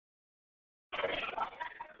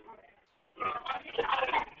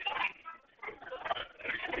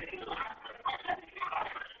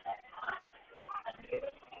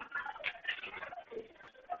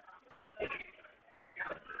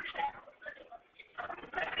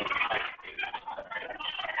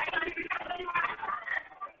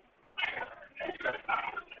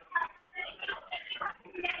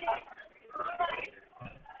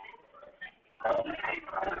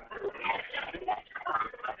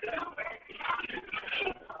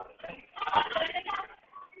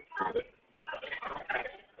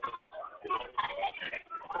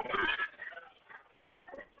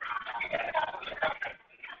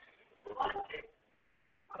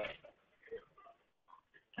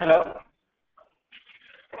Hello.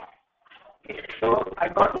 So I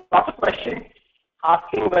got lots of questions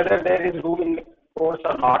asking whether there is room in the course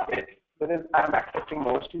or not, whether I'm accepting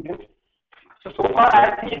more students. So far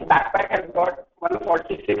I see backpack has got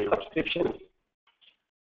 146 subscriptions,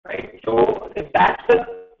 right? So if that's the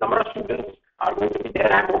number of students are going to be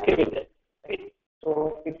there, I'm okay with it, right?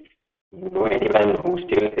 So if you know anyone who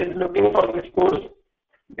still is looking for this course,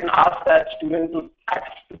 you can ask that student to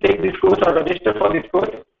take this course or register for this course.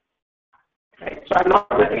 Right. So I'm not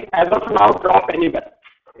going to, as of now, drop anyone.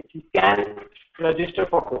 You can register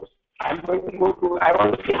for course. I'm going to go to, I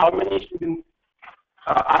want to see how many students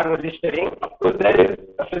are registering. Of course, there is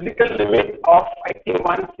a physical limit of, I think,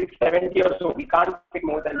 1670 or so. We can't take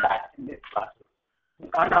more than that in this class. We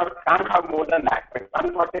can't have more than that, but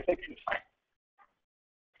 146 is fine.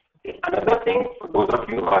 Okay. Another thing, for those of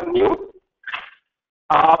you who are new,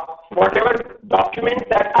 whatever documents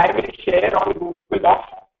that I will share on Google Docs,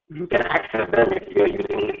 you can access them if you are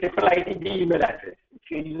using the triple ITG email address. If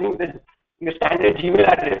you are using the standard Gmail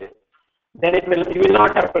address, then you will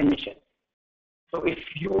not have permission. So if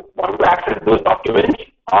you want to access those documents,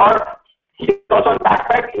 or here also on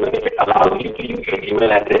Backpack, even if it allows you to use your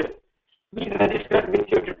Gmail address, please register with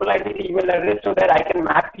your triple ITG email address so that I can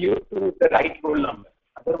map you to the right roll number.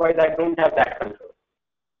 Otherwise, I don't have that control.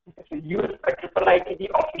 So use a triple ITG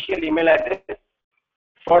official email address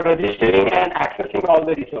for registering and accessing all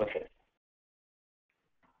the resources.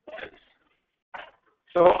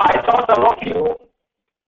 So I saw some of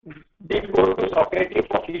you did go to Socrates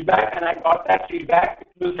for feedback, and I got that feedback.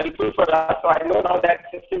 It was helpful for us, so I know now that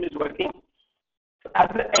system is working. So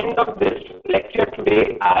at the end of this lecture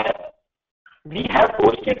today, we have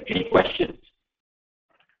posted 3 questions,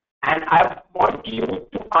 and I want you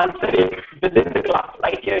to answer it within the class,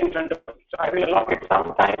 right here in front of you. So I will allocate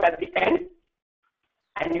some time at the end,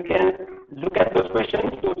 and you can look at those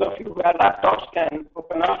questions. Those of you who have laptops can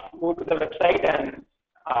open up, go to the website and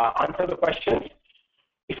answer the questions.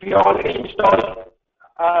 If you already installed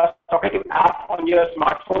Socrates app on your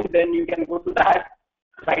smartphone, then you can go to that,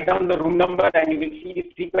 write down the room number, and you will see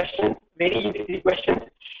these 3 questions, very easy 3 questions,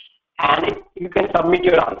 and you can submit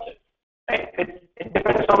your answer. Right? It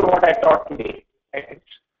depends on what I taught today. Right?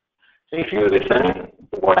 So if you listen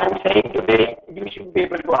to what I'm saying today, you should be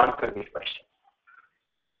able to answer these questions.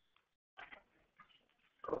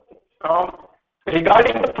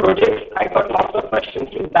 Regarding the projects, I got lots of questions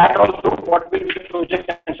with that also. What will be the project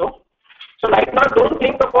and so. So right now, don't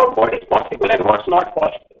think about what is possible and what's not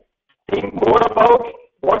possible. Think more about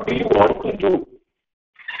what do you want to do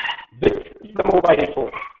with the mobile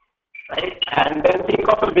phone, right? And then think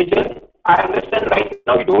of a vision. I understand right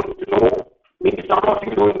now you don't know, maybe some of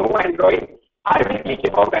you don't know Android. I will teach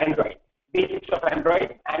about Android, basics of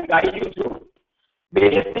Android, and guide you through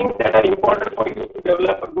various things that are important for you to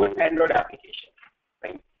develop a good Android application,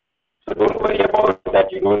 right? So don't worry about that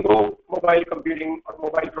you don't know mobile computing or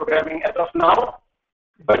mobile programming as of now,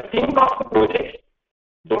 but think of the projects.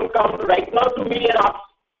 Don't come right now to me and ask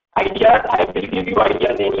ideas. I will give you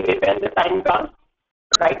ideas anyway when the time comes.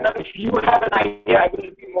 Right now, if you have an idea, I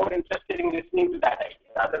will be more interested in listening to that idea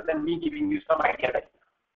rather than me giving you some idea right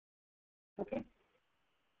now. Okay.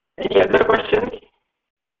 Any other questions?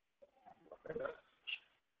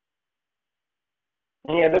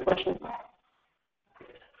 Any other questions?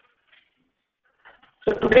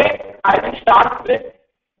 So today I will start with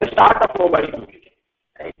the start of mobile computing.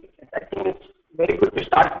 Right? I think it's very good to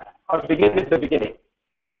start or begin with the beginning.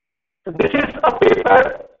 So this is a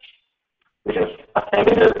paper, this is a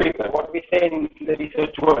seminal paper, what we say in the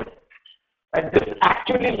research world. And this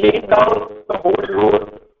actually laid down the whole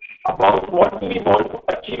road about what we want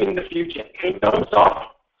to achieve in the future in terms of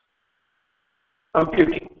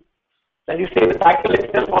computing. As you say, the cycle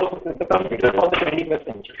itself also the computer for the 21st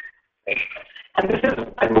century. Right?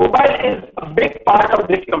 And mobile is a big part of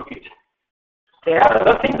this computer. There are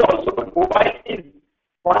other things also, but mobile is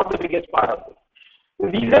one of the biggest part of it. The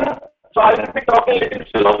reason, so I will be talking a little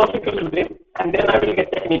philosophical today, and then I will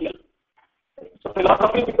get technical. So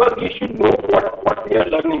philosophy, because you should know what we are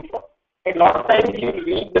learning for. A lot of times you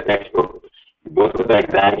read the textbook, you go through the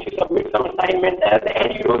exams, you submit some assignment, and at the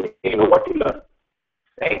end you don't really know what you learn.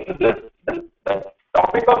 Right? So the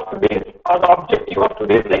topic of today's, or the objective of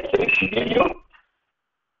today's lecture is to give you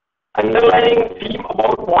underlying theme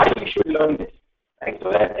about why you should learn this. Right?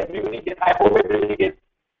 So that I hope everybody gets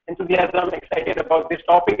enthusiasm, excited about this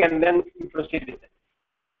topic, and then we proceed with it.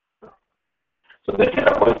 So this is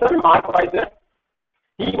a person, Mark Weiser.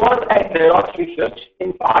 He was at Xerox Research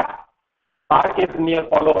in Park. Park is near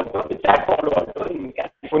Palo Alto. It's at Palo Alto in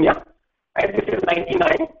California. Right? This is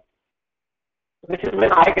 99. This is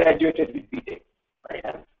when I graduated with BTech. Right?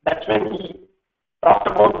 And That's when he talked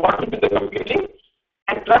about what will be the computing.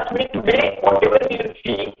 And trust me, today, whatever we will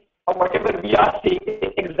see or whatever we are seeing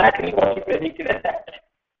is exactly what he predicted at that time,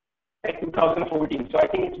 like 2014. So I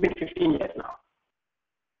think it's been 15 years now.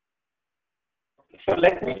 So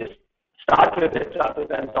let me just start with it rather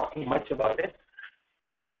than talking much about it.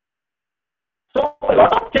 So a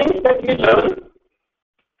lot of things that we learn,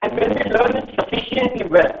 and when we learn it sufficiently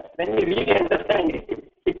well, when we really understand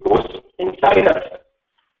it, it goes inside us,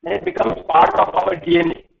 and it becomes part of our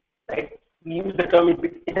DNA. Right? We use the term,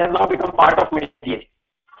 it has now become part of my DNA.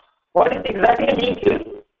 What it exactly means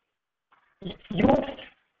is you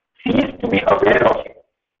cease to be aware of it.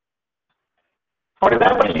 For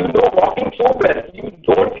example, you know walking so well, you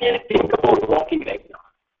don't really think about walking right now.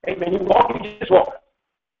 Right? When you walk, you just walk.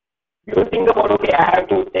 You don't think about, okay, I have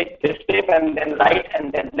to take this step and then right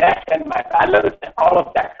and then left and my balance and all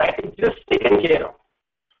of that, right? It's just taken care of.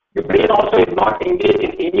 Your brain also is not engaged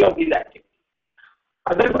in any of these activities.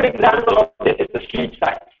 Another good example of this is the street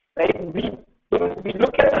signs, right? We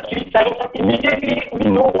look at the street signs and immediately we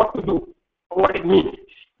know what to do, or what it means.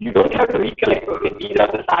 You don't have to recollect, okay, these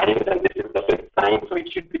are the signs and this is the fifth sign, so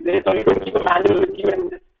it should be this, or you don't keep a manual with you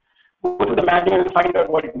and go to the manual and find out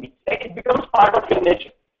what it means. Right? It becomes part of your nature.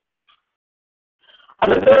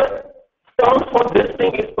 Another term for this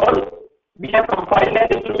thing is called, we have compiled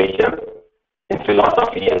that information in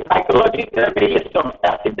philosophy and psychology. There are various terms,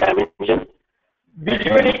 passive dimension,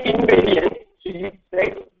 visually invariant. So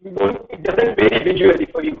right, it doesn't vary visually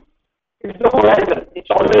for you. It's the horizon. It's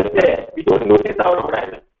always there. We don't notice our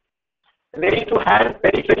horizon. Ready to hand,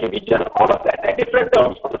 periphery vision, all of that. They're different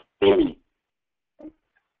terms for the same meaning.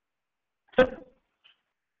 So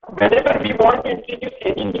whenever we want to introduce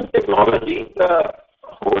any new technology, the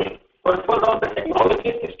whole purpose of the technology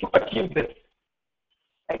is to achieve this.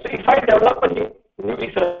 Right? So if I develop a new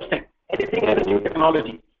research thing, anything as a new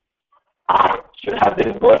technology, I should have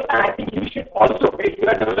this goal, and I think you should also, if you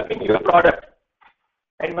are developing your product,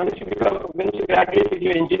 and once you graduate with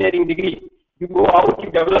your engineering degree, you go out,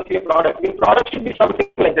 you develop your product. Your product should be something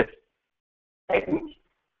like this. Right?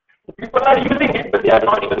 People are using it, but they are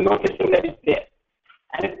not even noticing that it's there.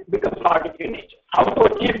 And it becomes part of your nature. How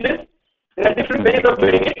to achieve this? There are different ways of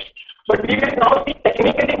doing it, but we will now see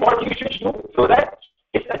technically what you should do so that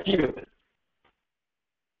it's achievable.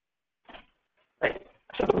 Right?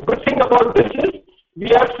 So the good thing about this is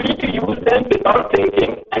we are free to use them without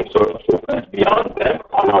thinking and sort of focus beyond them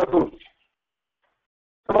on our goals.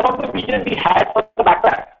 So one of the visions we had for the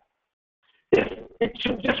backpack is it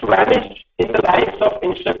should just vanish in the lives of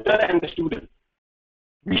instructor and the student.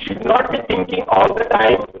 We should not be thinking all the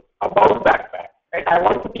time about backpack. Right? I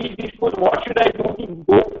want to teach these schools, what should I do to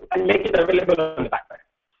go and make it available on the backpack?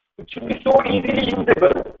 It should be so easily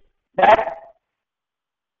usable that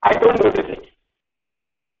I don't notice it.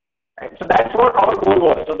 Right? So that's what our goal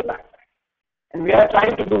was for the backpack. And we are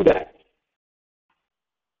trying to do that.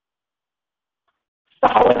 So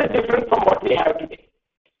how is it different from what we have today?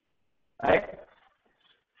 Right?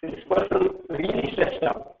 This person really stressed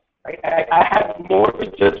out. Right? I have more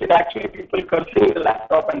pictures with actually people cursing the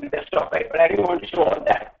laptop and the desktop, right? But I didn't want to show all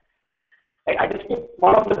that. Right? I just picked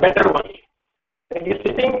one of the better ones. When you're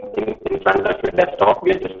sitting in front of your desktop,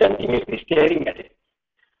 we are just continuously staring at it.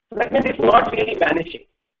 So that means it's not really vanishing.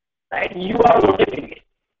 Right? You are noticing it.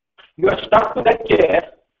 You are stuck to that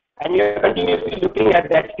chair and you are continuously looking at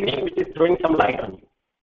that screen which is throwing some light on you.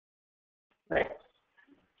 Right?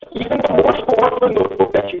 So even the most powerful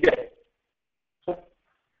notebook that you get, so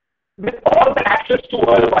with all the access to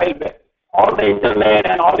World Wide Web, all the internet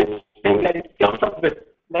and all these things that it comes up with,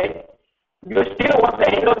 right? You're still, at the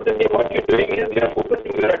end of the day, what you're doing is you're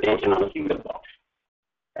focusing your attention on a single box.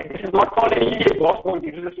 Right? This is not called an easy box,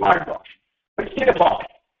 this is a smart box, but it's still a box,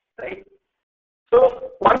 right?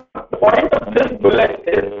 So one point of this bullet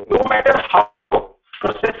is no matter how much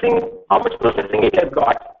processing it has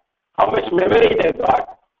got, how much memory it has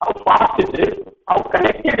got, how fast it is, how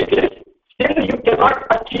connected it is, still you cannot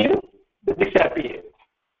achieve the disappearance.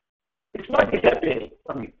 It's not disappearing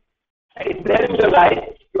from you. It's there in your life.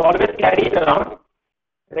 You always carry it around,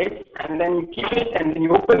 right? And then you keep it, and then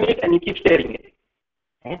you open it, and you keep staring at it.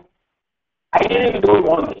 Okay? Ideally, you don't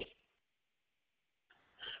want this.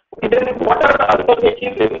 Okay, then what are the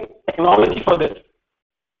alternatives in technology for this?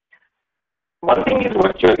 One thing is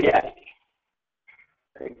virtual reality.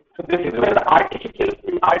 Right? So this is where the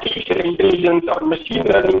artificial intelligence or machine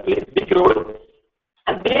learning plays a big role,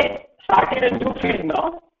 and they started a new field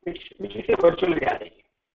now, which is a virtual reality.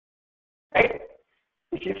 Right?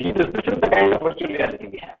 If you see this is the kind of virtual reality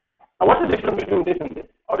we have. Now, what's the difference between this and this?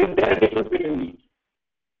 Or is there a difference between these?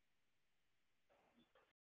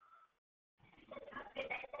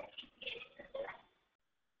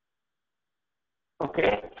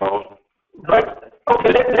 Okay, so, but,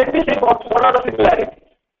 okay, let me say what are the similarities.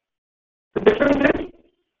 The difference is,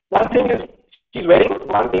 one thing is she's wearing,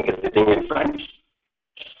 one thing is sitting in front.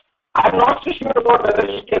 I'm not so sure about whether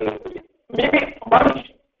she can, maybe once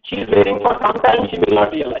she's wearing for some time, she will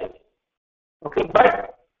not realize. Okay,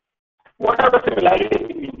 but what are the similarities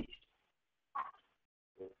between these?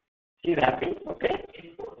 She's happy, okay?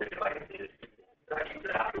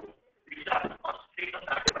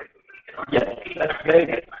 Yes, that's very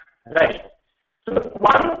good. Right. So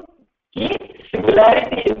one key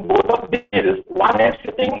similarity in both of these is one is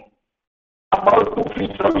sitting about 2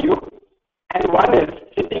 feet from you and one is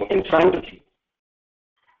sitting in front of you.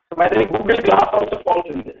 So by the way, Google Glass also falls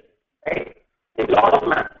in this, right? In a lot of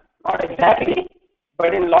math, not exactly,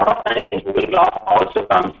 but in a lot of times Google Glass also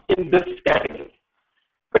comes in this category.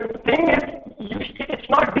 But the thing is, it's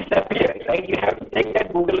not disappear, right? You have to take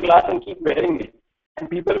that Google Glass and keep wearing it, and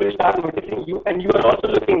people will start noticing you, and you are also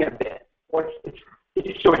looking at there what it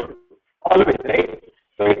is showing always, right?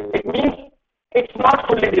 So it means it's not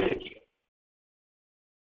fully disappear.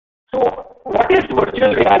 So what is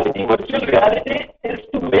virtual reality? Virtual reality is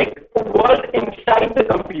to make a world inside the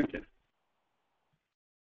computer.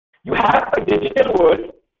 You have a digital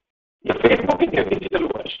world. Your Facebook is your digital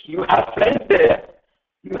world. You have friends there.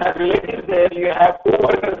 You have relatives there. You have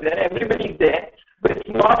co-workers there. Everybody is there. But it's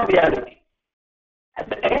not reality. At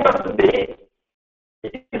the end of the day,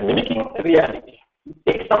 it is mimicking reality. You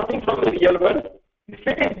take something from the real world, you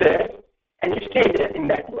fit it there, and you stay there in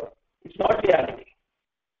that world. It's not reality.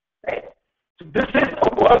 Right? So this is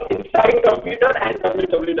a world inside computer and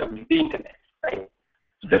www, the internet. Right?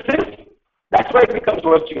 So that's why it becomes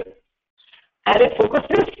virtual. And it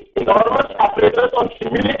focuses enormous apparatus on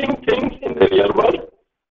simulating things in the real world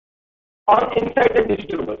or inside the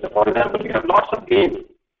digital world. So for example, you have lots of games,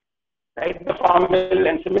 right? The Farmville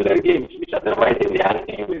and similar games, which otherwise in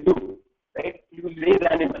reality you will do, right? You will raise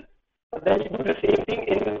animals. But then you do the same thing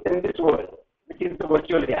in this world, which is the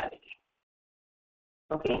virtual reality.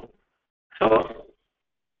 Okay? So,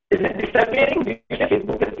 is it disappearing? Do you think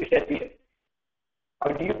Facebook is disappearing?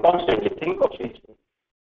 Or do you constantly think of Facebook?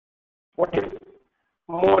 What is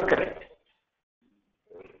more correct?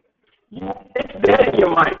 It's there in your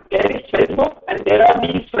mind. There is Facebook, and there are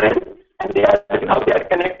these friends, and this is how they are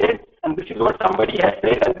connected, and this is what somebody has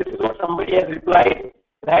said, and this is what somebody has replied,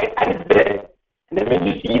 right? And it's there. And then when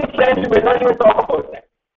you see your friends, you will not even talk about that,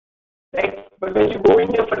 right? But when you go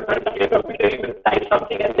in your front of your computer, you will type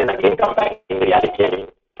something, and then again come back in reality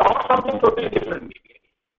and talk something totally different,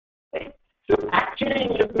 right? So actually,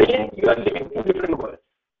 in your brain, you are living two different worlds.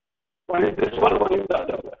 One is this one is the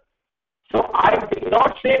other one. So I did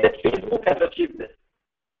not say that Facebook has achieved this.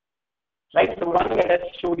 Like the one that I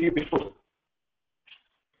showed you before.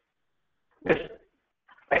 This,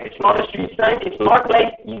 right? It's not a street sign. It's not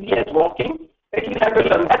like easy as walking. But you have to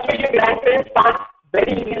learn. That's why your grandparents can't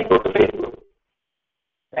very easily go to Facebook.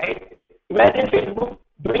 Right? Imagine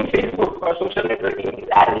doing Facebook or social networking is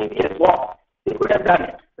as easy as walk. They could have done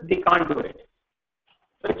it, but they can't do it.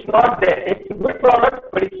 So it's not there. It's a good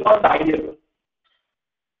product, but it's not the ideal one.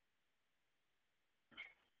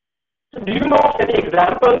 So do you know of any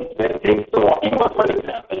examples where things, so walking was one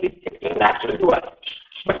example, it's natural to us,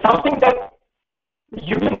 but something that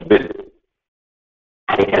humans build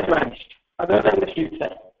and it has vanished, other than the street sign?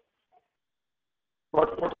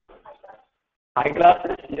 What?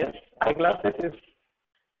 Eyeglasses, yes. Eyeglasses is,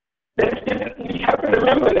 there is still, we have to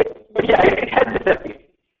remember it, but yeah, it has disappeared.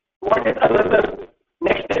 What is another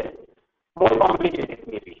next step? More complicated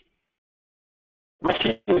maybe.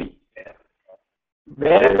 Machinery.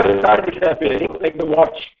 Wearables are disappearing, like the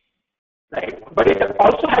watch, right? But it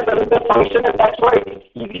also has another function, and that's why it's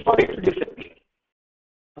easy for it to disappear.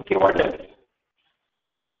 Okay, what else?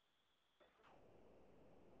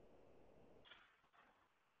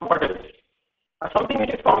 What else? Something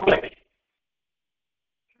which is complex.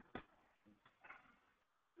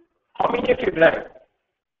 How many of you drive?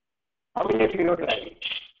 How many of you know driving?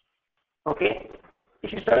 Okay.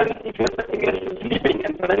 If you're sleeping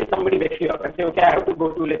and suddenly somebody wakes you up and say, okay, I have to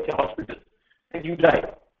go to, let's say, hospital, and you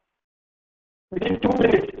drive. Within 2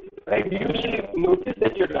 minutes, right, do you really notice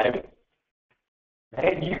that you're driving?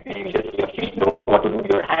 Right? You just, your feet know what to do,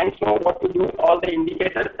 your hands know what to do, all the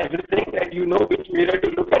indicators, everything, that you know which mirror to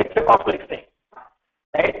look at. It's a complex thing.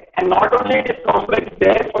 Right? And not only it is complex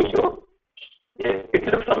there for you, it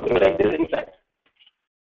looks something like this inside.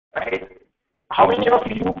 Right? How many of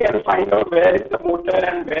you can find out where is the motor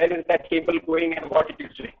and where is that cable going and what it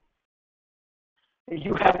is doing?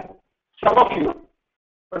 You have some of you,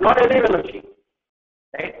 but not every one of you.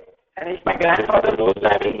 Right? And if my grandfather knows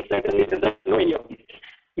driving, he certainly doesn't know any of these,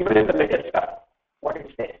 even in the latest car.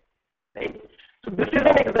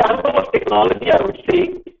 technology, I would say,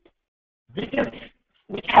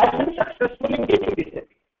 which has been successful in getting this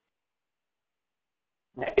happy.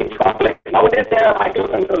 It's complex. Nowadays there are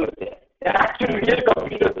microcontrollers there. There are actual real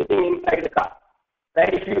computers sitting inside the car.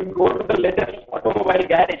 Right? If you go to the latest automobile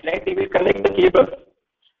garage, right, they will connect the cables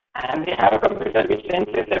and they have a computer which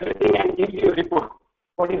senses everything and gives you a report.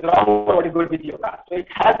 What is wrong or what is good with your car. So it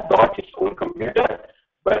has got its own computer,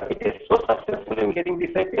 but it is so successful in getting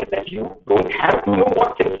disappeared that you don't have to know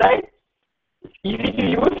what's inside. It's easy to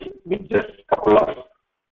use with just a couple of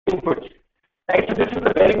inputs. Right? So this is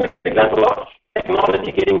a very good example of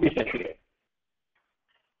technology getting disappeared.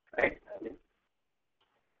 Right?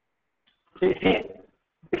 So you see,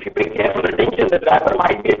 if you pay careful attention, the driver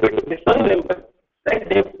might be able to discern them, but right,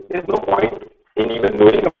 there's no point in even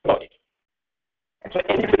knowing about it. And so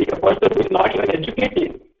anybody, a person who is not even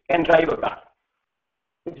educated, can drive a car.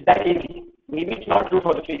 It's that easy. Maybe it's not true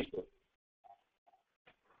for the Facebook.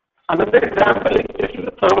 Another example is this is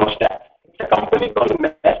a thermostat. It's a company called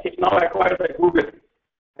Nest. It's now acquired by Google.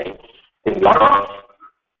 Right? In a lot of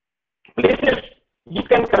places, you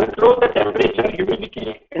can control the temperature,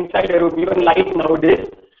 humidity inside a room, even light nowadays.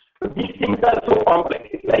 So these things are so complex.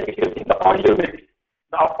 It's like if you see the audio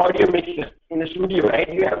mixer in a studio,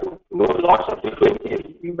 right? You have to know lots of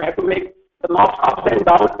frequencies. You have to make the knobs up and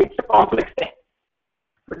down. It's a complex thing.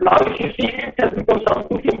 But now if you see it has become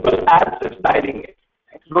something simple as just dialing it,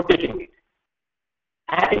 it's rotating it.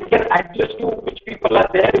 And it can adjust to which people are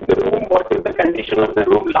there in the room, what is the condition of the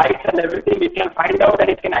room, lights and everything. It can find out and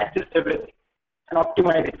it can adjust everything and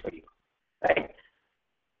optimize it for you. Right?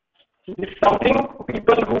 This is something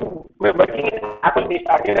people who were working in Apple, they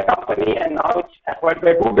started a company and now it's acquired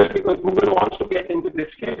by Google because Google wants to get into this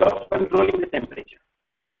field of controlling the temperature.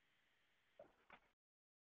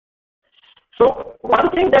 So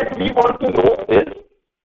one thing that we want to know is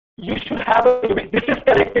you should have this is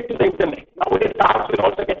connected to the internet. Nowadays cars will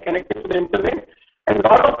also get connected to the internet and a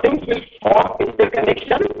lot of things will form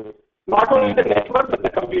interconnection, not only the network but the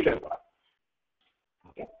computer part.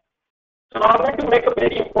 Okay. So now I'm going to make a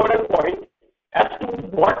very important point as to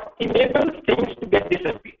what enables things to get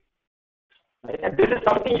disappeared. Right? And this is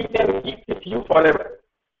something you can keep with you forever.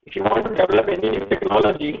 If you want to develop any new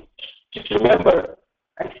technology, just remember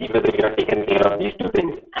and see whether you are taking care of these two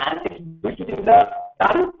things. And if these things are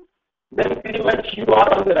done, then pretty much you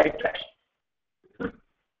are on the right track.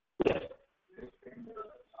 Yes.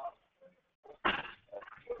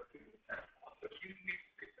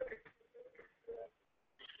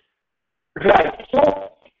 Right.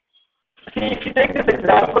 So, see, if you take this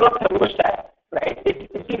example of thermostat, right,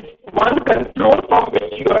 it is one control from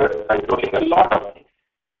which you are controlling a lot of things.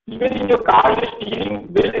 Even in your car, your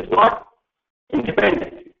steering wheel is not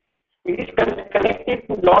independent. It is connected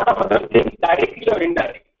to a lot of other things directly or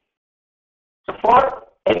indirectly. So for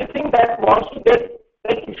anything that wants to get,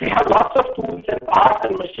 like if you have lots of tools and parts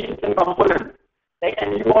and machines and components, right,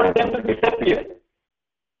 and you want them to disappear,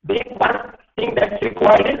 the one thing that's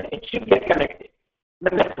required is it should get connected.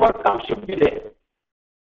 The network should be there.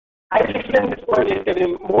 I will explain this point later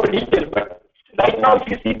in more detail, but right now if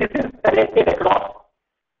you see this is connected across.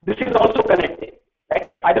 This is also connected,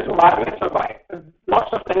 right? Either to wireless or wire.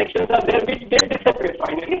 Lots of connections are there which get disappear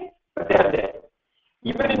finally, but they are there.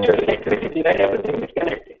 Even in your electricity, right, everything is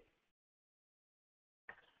connected.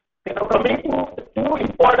 You know, coming to the two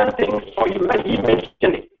important things for you, and he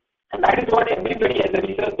mentioned it, and that is what everybody as a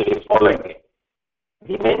researcher is following it.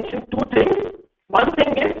 He mentioned two things. One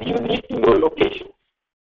thing is you need to know location.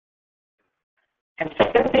 And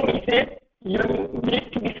second thing he said, you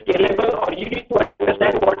need to be scalable or you need to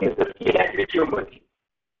understand what is the scale at which you're working.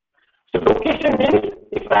 So location means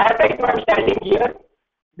if right now I'm standing here,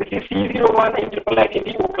 this is C01 and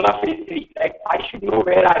IIIT Okla phase 3, right? I should know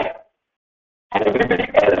where I am. And everybody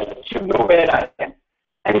else should know where I am.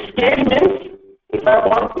 And scale means if I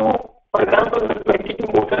want to, for example, the 22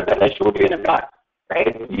 motors that I showed you in a car,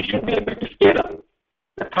 right? You should be able to scale up.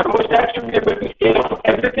 The thermostat should be able to scale up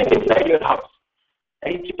everything inside your house.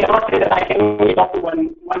 Right? You cannot say that I can only talk to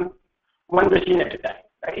one machine at a time.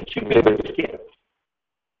 Right? It should be able to scale.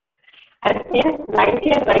 And in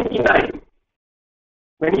 1999,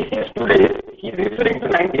 when he says today, he's referring to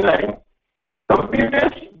 99,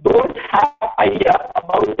 computers don't have idea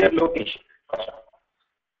about their location.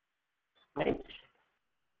 Right?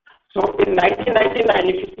 So in 1999,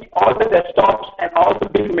 if you see all the desktops and all the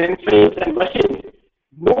big mainframes and machines,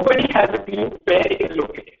 nobody has a clue where it is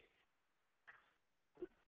located.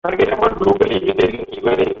 Forget about global engineering,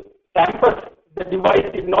 even in campus, the device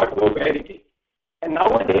did not know where it is. And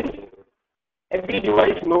nowadays, every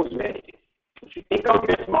device knows where it is. If you take out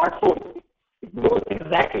your smartphone, it knows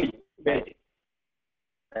exactly where it is.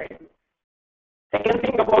 Right? Second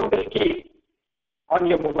thing about the scale on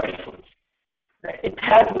your mobile phones. It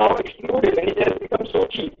has now exploded and it has become so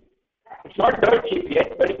cheap. It's not dirt cheap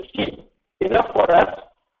yet, but it's cheap enough for us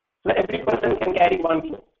so every person can carry one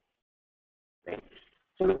phone. Right?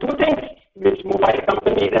 So the two things which mobile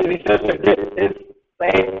companies and researchers did is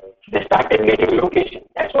right, they started getting location.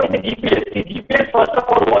 That's why the GPS. The GPS first of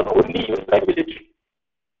all was only used by military.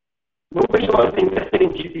 Nobody was interested in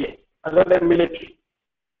GPS other than military.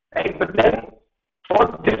 Right? But then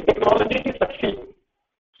for this technology to succeed,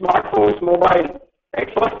 smartphones, mobile, right?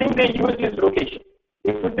 First thing they use is location.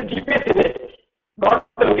 They put the GPS in it, not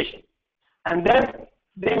the location. And then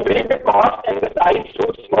they made the cost and the size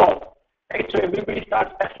so small, right? So everybody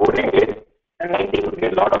starts affording it and then they could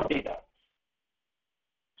get a lot of data.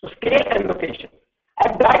 So scale and location.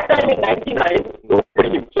 At that time in 99, nobody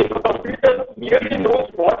knew. So if a computer merely knows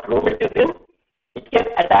what room it is in, it can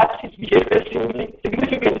adapt its behavior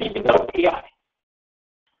significantly without AI.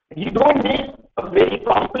 You don't need a very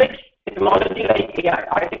complex technology like AI,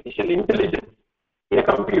 artificial intelligence, in a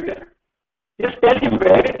computer. Just tell him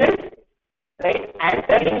where it is, right? And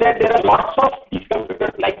tell him that there are lots of these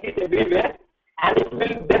computers like this everywhere, and it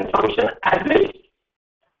will then function as if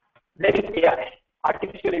there is AI,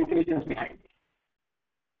 artificial intelligence behind it.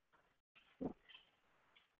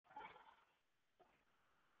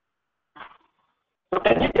 So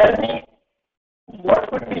can you tell me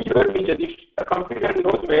what would be your vision if a computer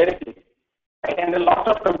knows where it is, right? And there are lots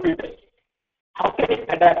of computers. How can it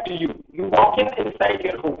adapt to you? You walk in inside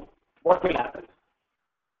your home. What will happen?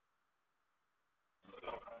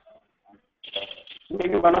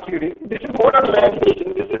 Maybe one of you. This is more on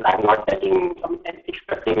imagination. This is I'm not taking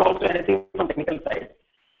expecting also anything from technical side.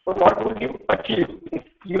 But what would you achieve if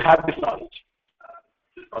you have this knowledge?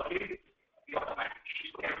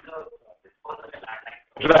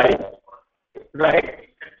 Right. Right.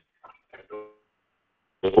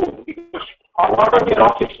 Or not on your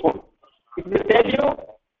office phone. It will tell you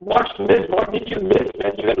what's missed, what did you miss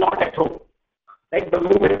when you were not at home. Like the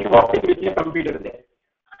moment you walk in with your computer there.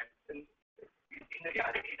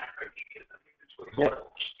 Yeah.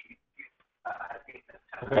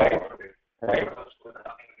 Right. Right.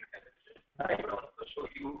 Right.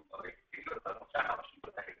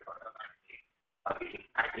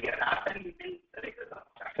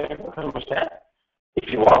 If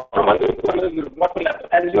you walk from one room to another room, what will happen?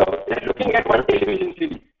 As you are looking at one television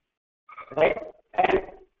series, right?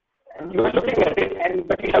 And you are looking at it,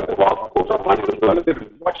 but you have to go from one room to another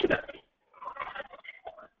room. What should happen?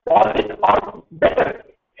 Or better,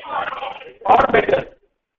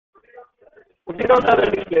 put it on other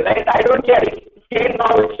display, right? I don't care. Scale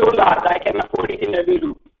now is so large, I can afford it in every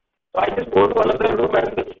room. So I just go to another room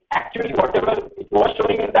and actually whatever it was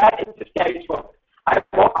showing in that, it just carries forward. I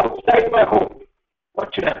walk outside my home.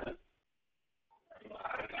 What should happen?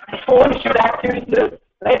 The phone should actually just,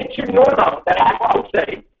 right? It should know now that I'm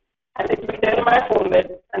outside. And it will tell my phone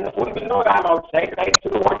that, and the phone will know I'm outside, right? So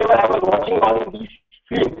whatever I was watching on these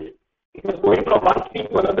screens, it was going from one screen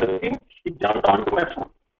to another screen, it jumped onto my phone.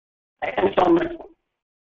 Right? And it's on my phone.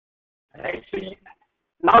 Right? So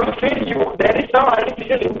now you feel there is some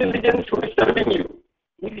artificial intelligence who is serving you.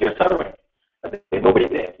 He's your servant. But there's nobody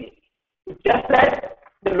there. It's just that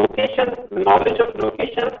the location, the knowledge of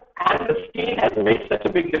location and the scale has made such a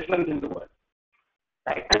big difference in the world.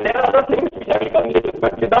 Right? And there are other things which are becoming little,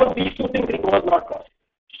 but without these two things, it was not possible.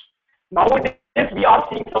 Nowadays, we are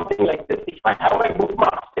seeing something like this. If I have my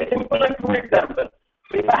bookmarks, a simple and crude example.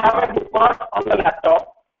 So if I have my bookmarks on the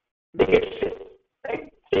laptop, they get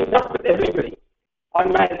saved up with everybody.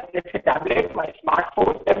 On my, let's say, tablet, my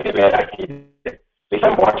smartphone, everywhere I see this. So if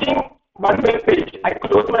I'm watching one web page, I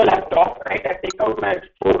close my laptop, right? I take out my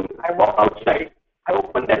phone, I walk outside, I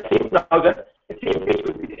open that same browser, the same page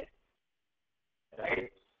will be there.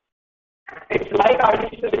 Right? It's like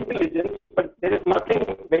artificial intelligence, but there is nothing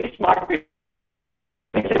very smart with it.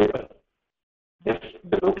 It's simple. Just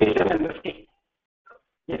the location and the scale.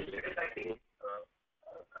 Yes.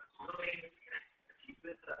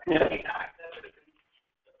 Yes.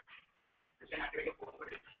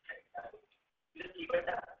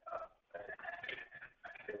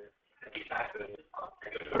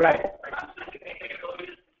 Right.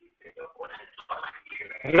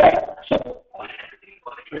 Right. So,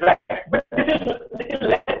 right. But this is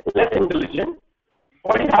less intelligent.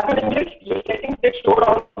 What is happening is your settings get stored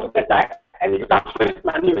on the time and you transfer it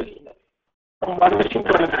manually from one machine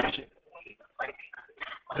to another machine.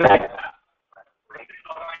 Right.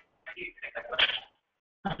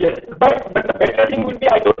 Yes. But the better thing would be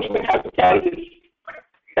I don't even have to carry this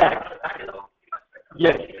tag.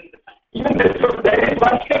 Yes. Even this, so there is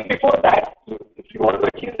one step before that. If you want to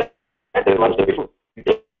achieve that, there is one step before.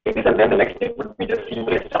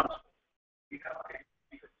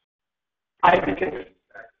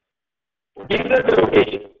 gives us the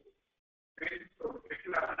location.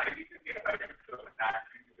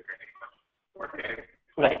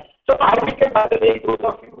 Right. So Ubiquitous, by the way, those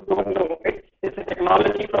of you who don't know, it's a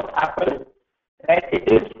technology from Apple. Right.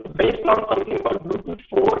 It is based on something called Bluetooth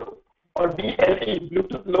 4 or BLE,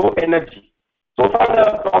 Bluetooth Low Energy. So far,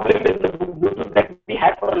 the problem is the Bluetooth that we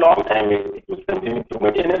had for a long time is it was consuming too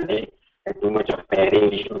much energy and too much of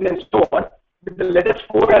pairing issues and so on. With the latest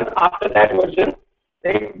 4 and after that version,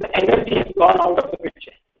 right, the energy has gone out of the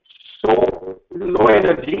picture. So low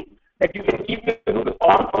energy that you can keep the Bluetooth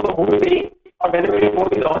on for the whole day or whenever your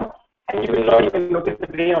phone is on, and you will not even notice the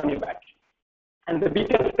drain on your battery. And the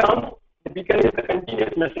beacons come, the beacon is the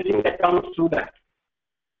continuous messaging that comes through that.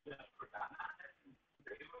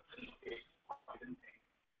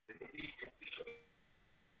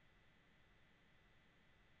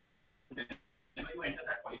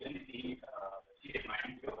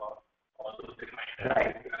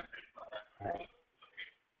 Right.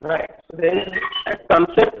 Right. So there is a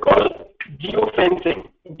concept called geofencing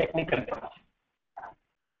in technical terms.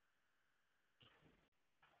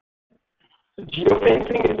 So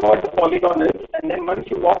geofencing is what the polygon is, and then once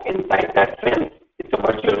you walk inside that fence, it's a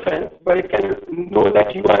virtual fence, but it can know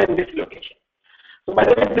that you are in this location. So by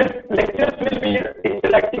the way, this lectures will be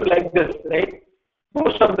interactive like this, right?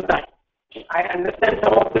 Most of the time. I understand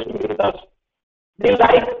some of the students are, they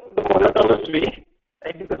like the monotonous way,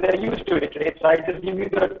 right? Because they're used to it, right? So I just give you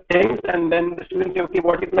the things and then the students say, okay,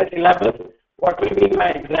 what is my syllabus? What will be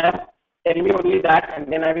my exam? Tell me only that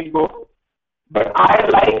and then I will go. But I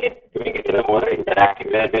like it, doing it in a more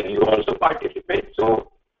interactive way where you also participate.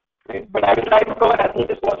 So, right? But I will try to cover as much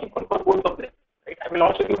as possible for both of them. Right? I will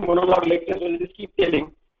also do monologue lectures and just keep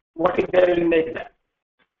telling what is there in the exam.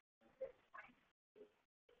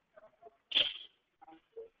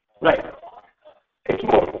 Right. It's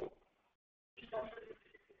more.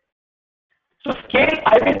 So scale,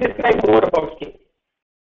 I will describe more about scale.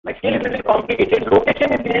 Like scale is a little complicated.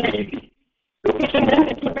 Location is really easy. Location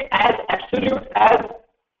means it will be as absolute as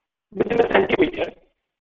within a centimeter,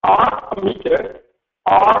 or a meter,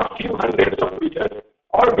 or a few hundreds of meters,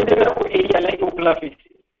 or within an area like Ookla fish.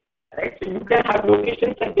 Right? So you can have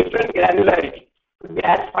locations at different granularity. It could be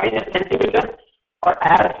as fine as centimeter, or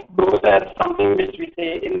as gross as something which we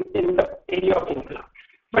say in the area of Ookla.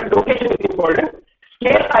 But location is important.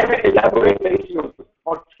 Scale, I will elaborate very soon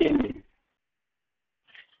what scale means.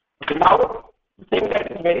 Okay, now, the thing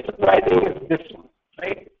that is very surprising is this one,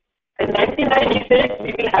 right? In 99, he said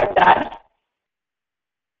we will have tabs,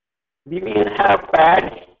 we will have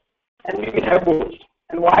pads, and we will have boards.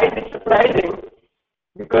 And why is it surprising?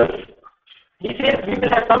 Because he says we will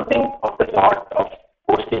have something of the sort of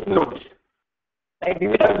post-it notes. Right? We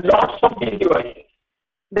will have lots of these devices.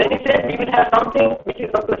 Then he said we will have something which is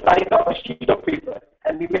of the size of a sheet of paper,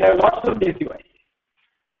 and we will have lots of these devices.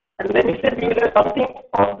 And then he said we will have something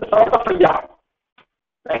of the sort of a yard,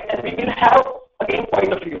 right? And we will have again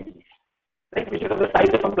point of view, right? Which is of the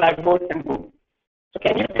size of a blackboard and book. So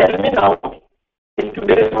can you tell me now, in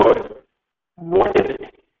today's world, what is it?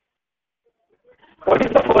 What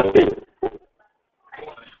is the first thing?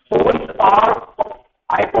 Phones are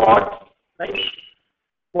iPods, right?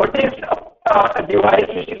 What is a device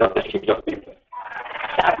which is of the sheet of paper?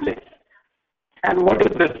 Tablets. And what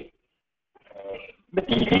is this? The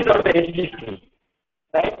TVs or the HD screen,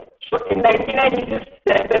 right? So in 99, he just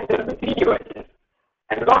said that there will be 3 devices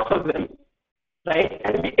and lots of them, right?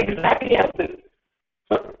 And we exactly have this.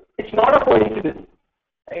 So it's not a coincidence,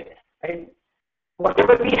 right? And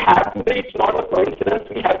whatever we have today, it's not a coincidence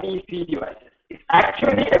we have these 3 devices. It's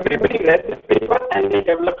actually everybody read this paper and they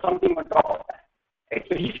develop something on top of that. Right?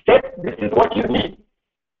 So he said this is what you need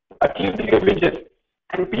to achieve your vision.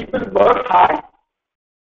 And people work hard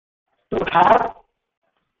to have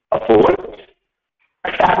a phone,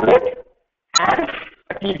 a tablet, and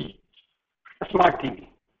a TV, a smart TV.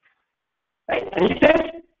 Right? And he says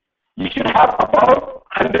you should have about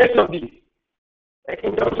hundreds of these, right,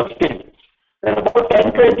 in terms of scale. And about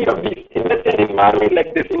 10, 20 of these in an environment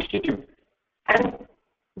like this institute. And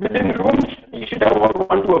within rooms, you should have about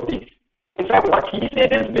 1, 2 of these. In fact, what he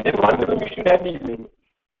said is within one room, you should have these many.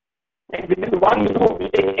 And within one room,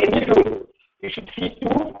 within any room, you should see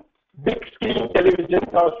 2 big screen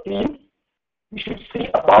televisions or screens. You should see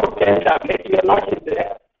about 10 tablets. We are not yet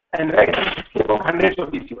there. And right now, you should see about hundreds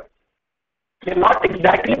of these devices. We are not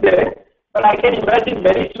exactly there, but I can imagine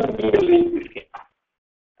very soon we will reach this scale.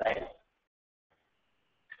 Right?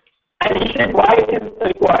 And he said why it is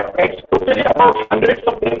required. Right? It's totally about hundreds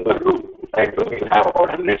of them per room. Right? So we have about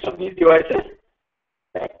hundreds of these devices.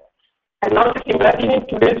 Right? And now just imagine in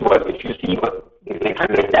today's world, if you see these like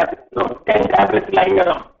 100 tablets, no, 10 tablets lying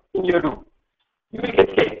around in your room. you will get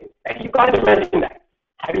sick. Right? You can't imagine that,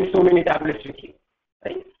 having so many tablets with you.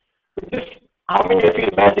 Right? So just how many of you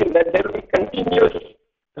imagine that there will be continuous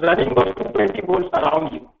running of 220 volts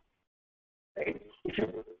around you? Right? If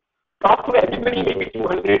you talk to everybody maybe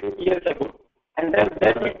 200 years ago, and then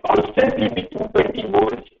there will constantly be 220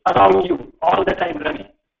 volts around you all the time running,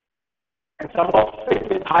 and some of it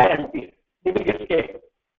with high ampere, they will get scared,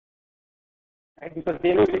 right? Because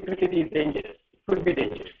they know electricity is dangerous. It could be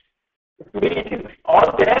dangerous. So today it is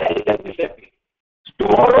all there and it can disappear. So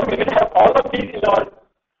tomorrow we will have all of these in our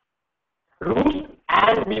rooms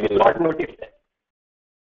and we will not notice them.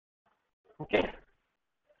 Okay?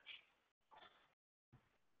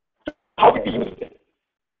 So how did he use them?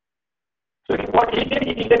 So what he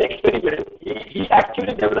did an experiment. He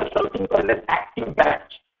actually developed something called an active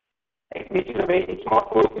batch. Right? Which is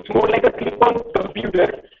it's more like a clip-on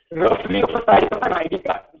computer, roughly of the size of an ID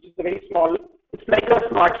card, which is very small. It's like a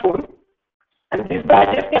smartphone. And these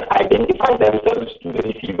badges can identify themselves to the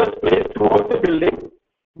receiver placed throughout the building,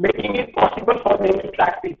 making it possible for them to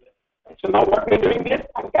track people. So now what we're doing is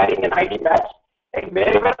I'm carrying an ID badge, and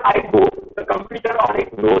wherever I go, the computer on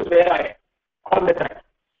it knows where I am all the time.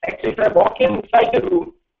 Actually, if I walk inside the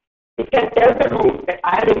room, it can tell the room that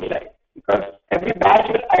I am inside because every badge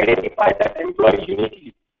will identify that employee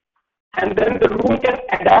uniquely. And then the room can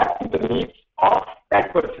adapt to the needs of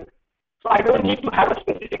that person. So I don't need to have a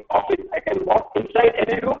specific office. I can walk inside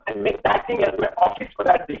any room and make that thing as my office for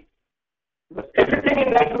that day. Because everything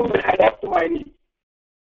in that room will adapt to my needs.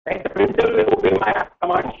 Right? The printer will obey my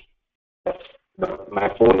commands. My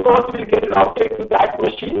phone calls will get routed to that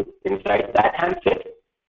machine inside that handset.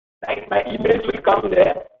 Right? My emails will come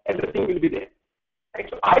there. Everything will be there. Right?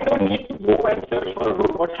 So I don't need to go and search for a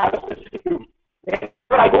room or have a specific room. Wherever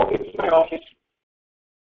I go, it's my office.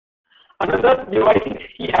 Another device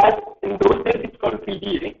he has in those days is called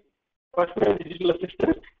PDA, Personal Digital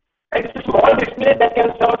Assistant. And it's a small display that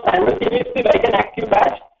can serve simultaneously like an active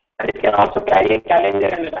badge, and it can also carry a calendar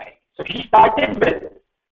and a diary. So he started with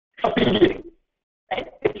a PDA. Right?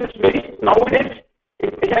 It's just very nowadays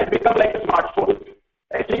it has become like a smartphone.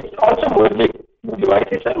 Right? So it's also merging. Two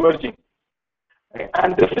devices are merging. Right?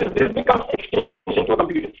 And this becomes extension to a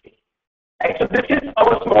computer screen. Right? So this is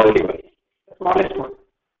our small device, the smallest one.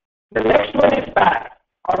 The next one is pad,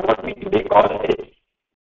 or what we today call it.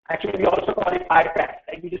 Actually, we also call it iPad.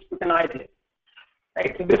 Like we just put an I there.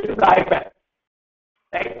 Right? So this is the iPad.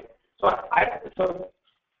 Right? So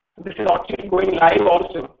this is actually going live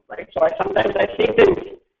also. Right? So sometimes I say things,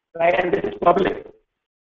 right? And this is public.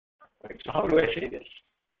 Right? So how do I say this?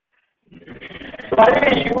 So by the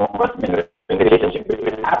way, you must be in the relationship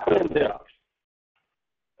between Apple and Xerox.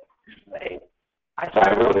 Right? I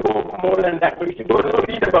don't go more than that, but if you don't know,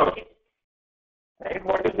 read about it. Right?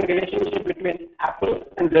 What is the relationship between Apple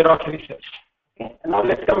and Xerox research? Okay? And now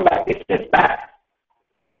let's come back. This is back.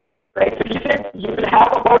 Right? So he said you will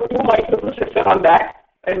have about 2 microprocessors on that,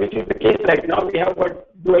 and which is the case right now. We have about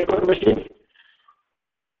dual core machines.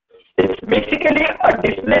 It's basically a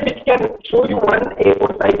display which can show you one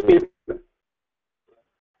A4 size paper.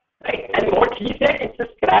 Right? And what he said, it's a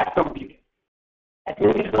scrap computer. That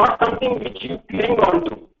means it's not something which you cling on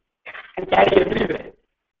to and carry everywhere.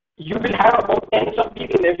 You will have about tens of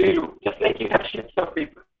these in every room, just like you have sheets of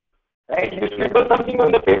paper. Right? You scribble something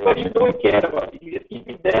on the paper, you don't care about it. You just keep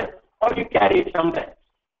it there or you carry it sometimes.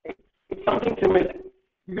 Right? It's something similar.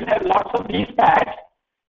 You will have lots of these pads,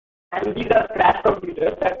 and these are scratch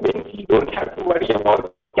computers. That means you don't have to worry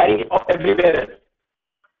about carrying it off everywhere else.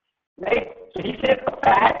 Right? So he says a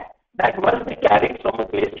pad that must be carried from a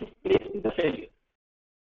place to place is a failure.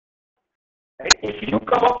 Right? If you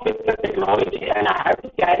come up with the technology and I have to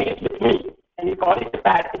carry it with me and you call it a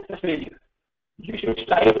pad, it's a failure. You should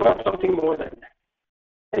strive for something more than that.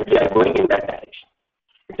 And we are going in that direction.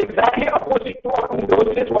 It's exactly opposite to what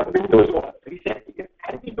Windows is, what Windows was. He said it is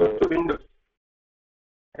antidote to Windows.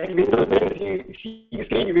 Right? Windows means you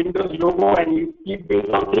see Windows logo and you keep doing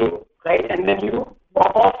something, right? And then you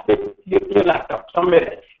walk off with your laptop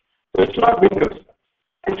somewhere else. So it's not Windows.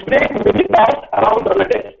 And spread many pads around on a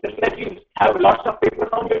desk. Just like you have lots of papers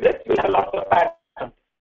on your desk, you have lots of pads.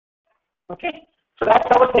 Okay? So that's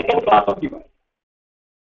our second class of device.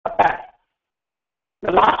 A pad.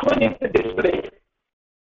 The last one is the display,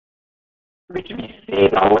 which we say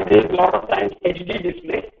nowadays a lot of times HD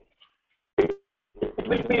display. It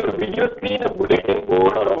will be a video screen, a bulletin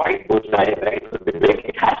board, or a whiteboard size, right? So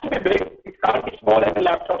it has to be big. It can't be small as a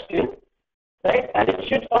laptop screen. Right? And it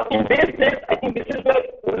should, in base days, I think this is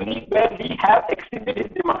only where we have exceeded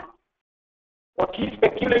its demand. What he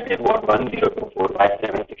speculated was 1024 by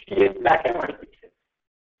 768 black and white pixels.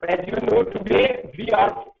 But as you know, today we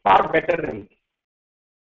are far better than this.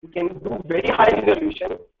 We can do very high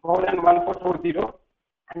resolution, more than 1440,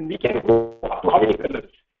 and we can go up to how many colors?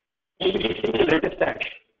 ABC the latest stack.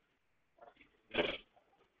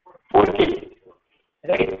 4K.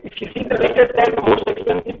 Right? If you see the latest stack, the most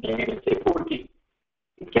expensive TV will say 4K.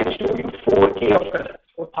 It can show you 4K of colors,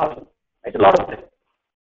 4000. That's a lot of them.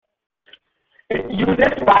 It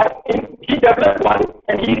uses he developed one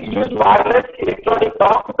and he used wireless electronic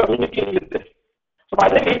talk to communicate with this. So by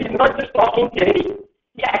the way, he's not just talking theory,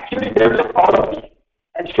 he actually developed all of these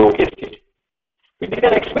and showcased it. We did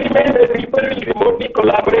an experiment where people will remotely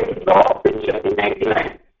collaborate to draw a picture in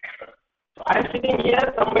 99. So I'm sitting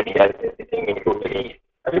here, somebody else is sitting in totally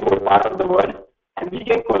a remote part of the world, and we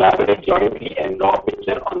can collaborate jointly and draw a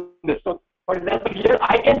picture on this. So for example, here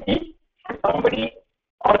I can teach and somebody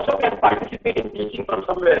also can participate in teaching from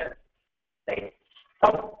somewhere. Right?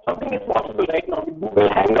 Something is possible right now with Google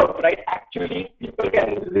Hangout, right? Actually, people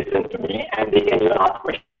can listen to me and they can even ask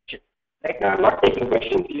questions. Right now, I'm not taking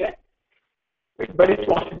questions here, but it's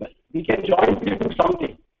possible. We can jointly do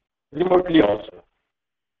something remotely also.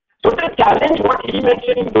 So the challenge, what he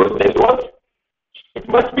mentioned in those days was, it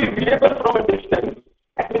must be viewable from a distance.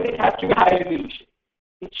 That means it has to be high resolution.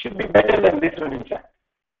 It should be better than this one, in fact.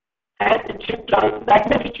 And it should that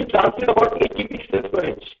means it should translate about 80 pixels per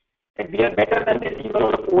inch. And we are better than this even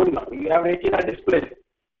on a phone now. We have retina display.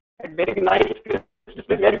 A very nice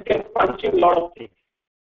display where you can punch in a lot of things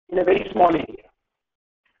in a very small area.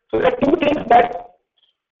 So there are two things that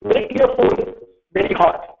make your phone very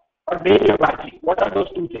hot or drain your battery. What are those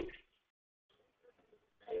two things?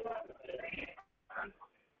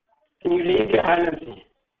 Can you raise your hand and see?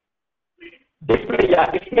 Display, yeah,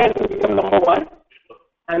 display has become number one,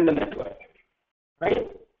 and the network, right?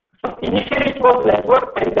 So initially it was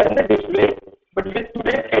network and then the display, but with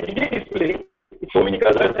today's HD display, with so many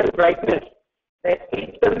colors and brightness, that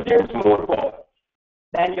it consumes more power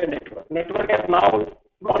than your network. Network has now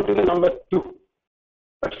gone to the number two.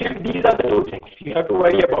 But still, these are the two things you have to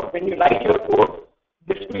worry about when you write your code: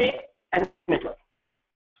 display and network.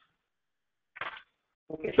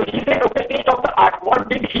 Okay, so he said, okay, state of the art. What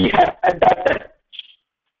did he have at that time?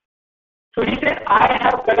 So he said, I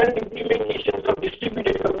have current implementations of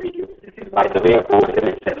distributed computing. This is, by the way, a course in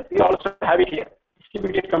itself. We also have it here,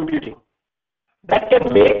 distributed computing. That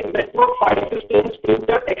can make network file systems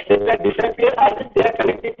printer extend and disappear as if they are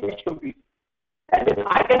connected to each computer. That means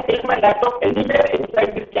I can take my laptop anywhere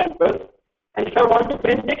inside this campus, and if I want to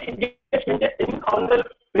print it, it gets printed in on the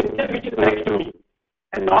printer which is next to me,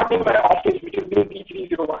 and not in my office, which is in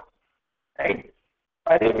P301. Right?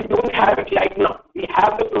 I think we don't have it right now. We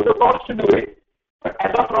have the protocols to do it, but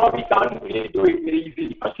as of now, we can't really do it very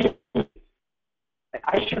easily.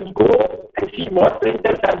 I should go and see what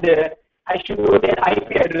printers are there. I should know their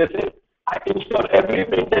IP addresses. I install every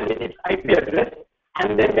printer with its IP address,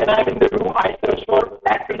 and then when I'm in the room, I search for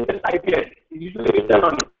that printer's IP address. It's usually written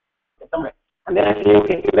on it somewhere. And then I say,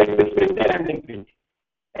 okay, select this printer and then print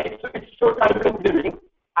it. Right? So it's so time consuming.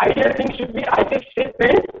 Ideal thing should be I just say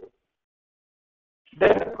print.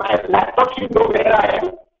 Then my laptop should know where I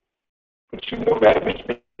am. It should know which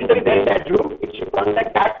printer is there in that room. It should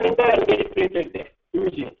contact that printer and get it printed there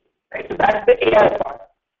immediately. Right? So that's the AI part.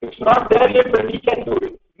 It's not there yet, but we can do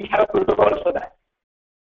it. We have protocols for that.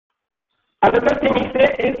 Another thing he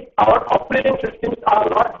said is our operating systems are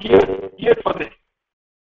not geared for this.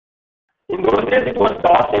 In those days, it was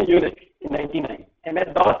DOS and Unix in 1999.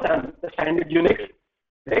 MS-DOS and the standard Unix.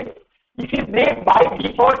 Right? You see, they by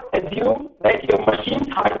default assume that your machine's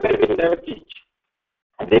hardware will never change.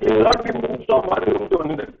 And they will not be moved from one room to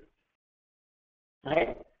another.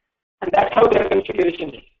 Right? And that's how their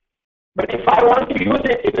configuration is. But if I want to use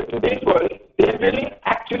it in today's world, they will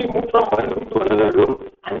actually move from one room to another room,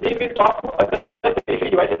 and they will talk to other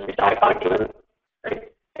devices which I can't even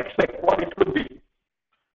expect what it could be.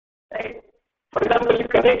 Right? For example, you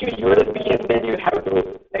connect your USB and then you have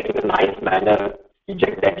to, in a nice manner,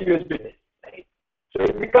 eject that USB. Right? So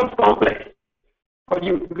it becomes complex for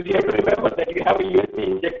you because you have to remember that you have a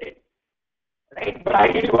USB injected. Right? But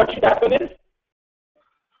ideally, what should happen is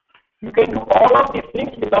you can do all of these things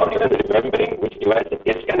without even remembering which device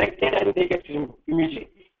gets connected and they get removed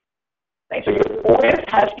immediately. Right? So your OS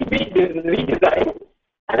has to be redesigned,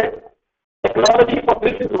 and technology for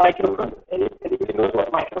this is microkernel. Anybody knows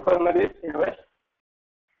what microkernel is in OS?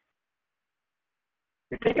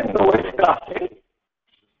 You've taken the OS class, right?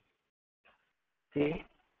 See?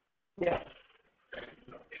 Yeah.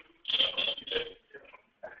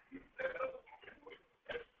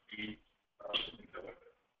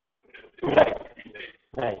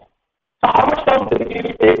 Right. So how much time does it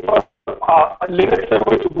really take for a Linux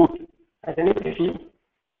server to boot? Has anybody seen?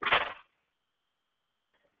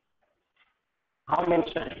 How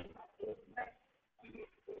much time?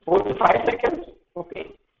 4 to 5 seconds? Okay.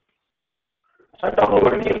 So I talk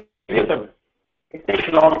about realism. It takes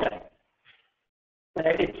a long time.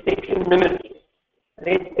 Right? It takes in minutes.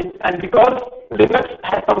 Right? And because Linux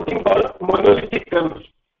has something called monolithic kernels.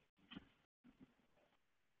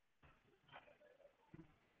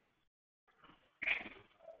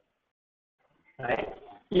 Right?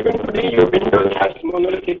 Even today, your Windows has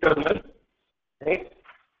monolithic kernel. Right?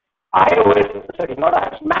 iOS, sorry, not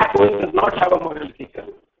iOS, Mac OS does not have a monolithic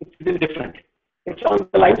kernel. It's still different. It's on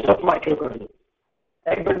the lines of microkernel.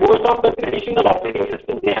 Right? But most of the traditional operating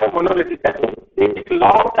systems, they have monolithic. That means they take a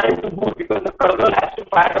long time to boot because the kernel has to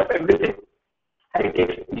fire up everything. And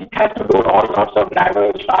it has to load all sorts of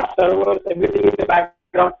drivers, start servers, everything in the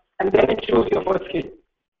background, and then it shows your first screen.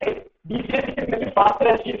 Right? These days it is maybe faster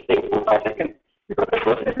and she's taking 4 5 seconds because the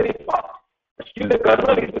processor is fast. But still the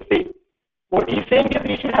kernel is the same. What he's saying is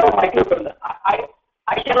we should have a microkernel.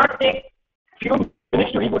 I cannot take few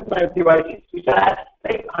minutes to reboot my devices, which are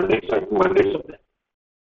like hundreds or 200s of them.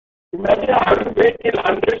 Imagine I have to wait till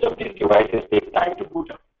hundreds of these devices take time to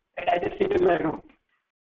boot up. And I just sit in my room.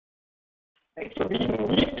 Right? So we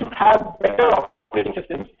need to have better operating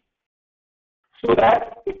systems so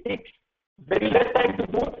that it takes very less time to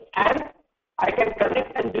boot and I can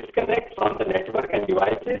connect and disconnect from the network and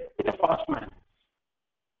devices in a fast manner.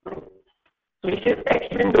 So this is X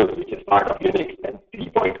Windows, which is part of Unix, and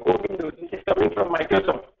 3.0 Windows, which is coming from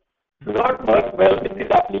Microsoft, do not work well with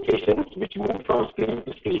these applications which move from screen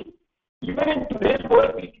to screen. Even in today's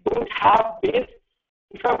world, we don't have base.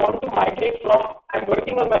 If I want to migrate from, I'm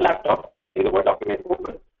working on my laptop, there's a Word document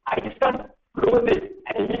open. I just can't close it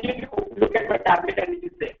and immediately look at my tablet and it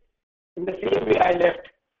is there. In the same way I left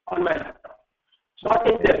on my laptop. It's not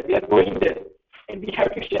in there, we are going there. And we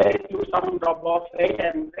have to share it through some Dropbox, right?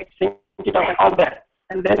 And like sync it up and all that.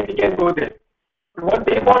 And then we can go there. But what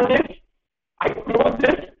they want is, I close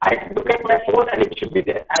this, I look at my phone and it should be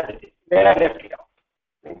there as it is, where I left it out.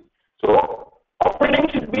 Right? So operating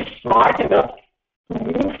should be smart enough to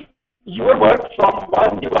move your work from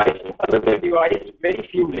one device to another device very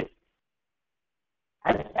seamless.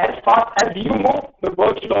 And as fast as you move, the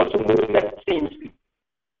work should also move in that same speed.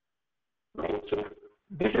 Right? So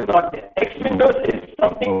this is not there. X Windows is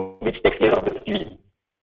something which takes care of the speed.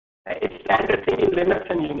 It's standard thing in Linux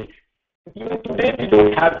and Unix. But even today we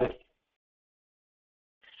don't have this.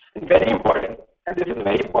 And very important, and this is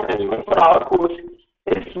very important even for our course,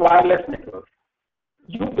 is wireless network.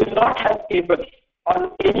 You will not have cables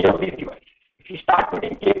on any of these devices. If you start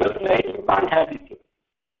putting cables, right, you can't have these cables.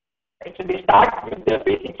 Right? So they start with the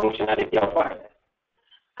basic functionality of wireless.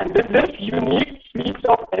 And with this, you need speeds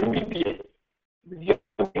of Mbps. You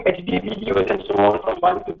HD videos and so on from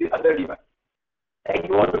one to the other device. Right?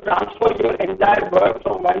 You want to transfer your entire work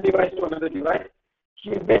from one device to another device,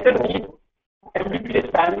 you better need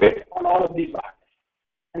Mbps bandwidth on all of these wireless.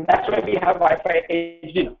 And that's why we have Wi-Fi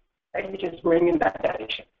HD, right, which is going in that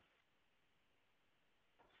direction.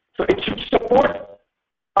 So it should support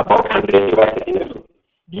about 100 devices in a room.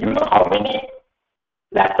 Do you know how many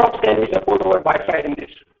laptops can we support over Wi-Fi in this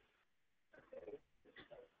room?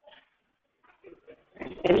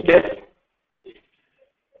 Any guess?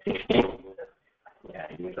 16? Yeah,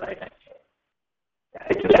 you're right. Yeah,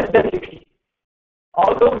 it's less than 60.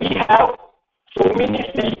 Although we have so many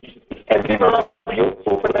seats, every one of you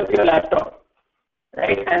open up your laptop,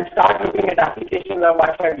 right, and start looking at applications or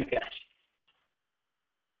Wi-Fi we can.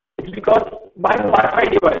 It's because one Wi-Fi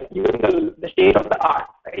device, even the state of the art,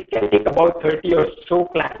 right, it can take about 30 or so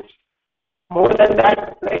plans. More than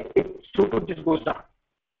that, right, it throughput just goes down.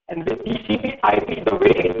 And with TCP IP, the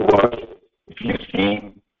way it works, if you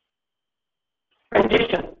see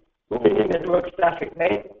congestion moving in network traffic,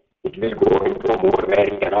 right, it will go into a mode where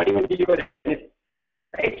it cannot even deliver anything.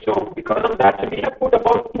 Right? So because of that, we have put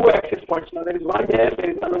about 2 access points. Now there is one there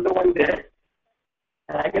is another one there.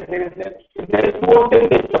 And I guess if there is 2 of them,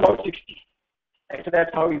 then it's about 60. Right? So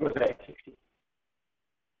that's how it goes, right? 60.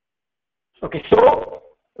 Okay, so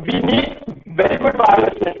we need very good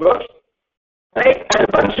wireless networks, right? And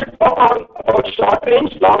one should talk on about short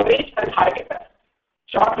range, long range, and high capacity.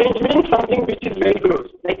 Short range means something which is very close,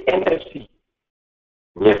 like NFC,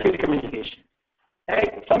 near field communication.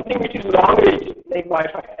 Right? Something which is long range, like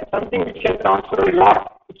Wi-Fi, and something which can transfer a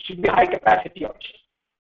lot, it should be high capacity option.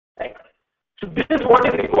 Right? So this is what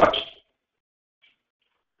is required.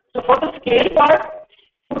 So for the scale part,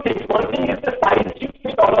 2 things. One thing is the size should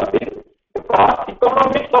fit all of this. The cost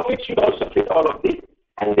economics of it should also fit all of this,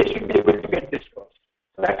 and they should be able to get this cost.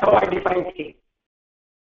 So that's how I define scale.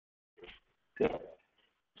 Okay.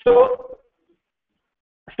 So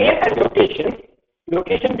scale and location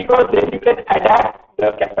Location, because then you can adapt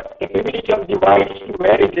the capability of device to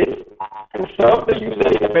where it is and serve the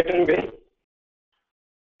user in a better way.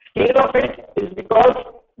 Scale of it is because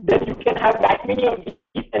then you can have that many of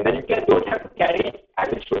these and then don't have to carry. I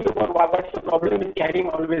will show you about what's the problem with carrying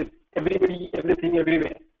always everybody, everything,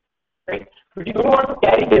 everywhere. Right? But you don't want to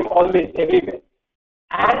carry them always everywhere.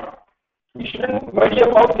 And you shouldn't worry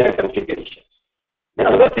about their configuration. The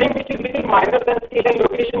other thing which is little minor than scale and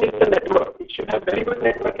location is the network. It should have very good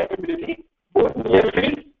network capability, both near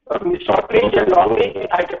field, short range and long range with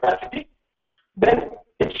high capacity. Then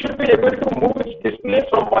it should be able to move its display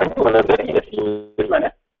from one to another in a seamless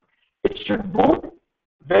manner. It should boot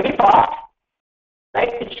very fast,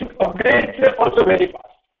 right? It should upgrade itself also very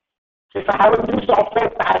fast. So if I have a new software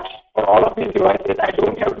patch for all of these devices, I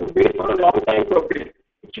don't have to wait for a long time to upgrade.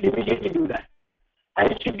 It should immediately do that. And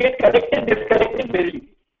it should get connected, disconnected very easily.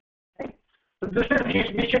 Right? So this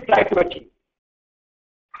is we should try to achieve.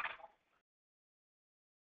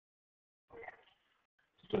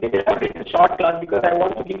 So this is a little short class because I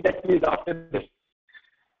want to give that quiz after this.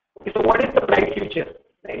 Okay, so what is the bright future?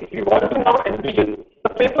 Right? If you want to now envision, the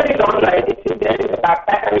paper is online, it's in there in the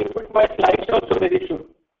backpack. I will put my slides also very soon.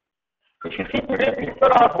 If you see today, people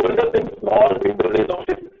are holed up in small windowless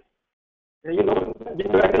offices. You know,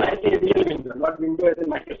 window as in I say real window, not window as in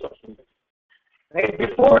Microsoft window. Right?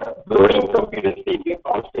 Before loading computer screen, you're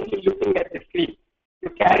constantly looking at the screen.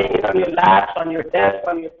 You're carrying it on your laps, on your desk,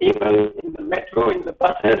 on your table, in the metro, in the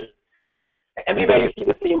buses. Everywhere you see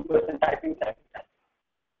the same person typing.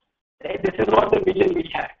 Right? This is not the vision we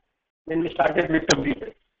had when we started with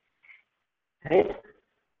computers. Right?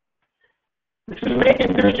 This will make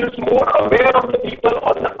individuals more aware of the people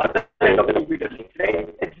on the other end of the computer.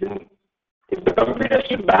 Right? If the computer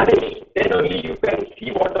should vanish, then only you can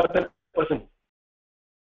see what the other person.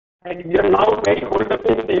 And we are now very hold up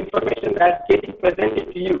in the information that's getting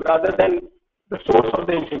presented to you rather than the source of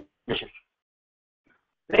the information.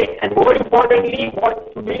 Right? And more importantly,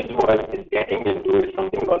 what today's world is getting into is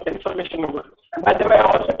something called information overload. And by the way, I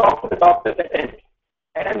also talk to the doctors at end,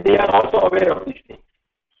 and they are also aware of these things.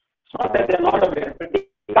 It's not that they're not aware, but they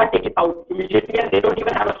can't take it out immediately and they don't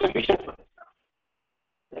even have a solution for it.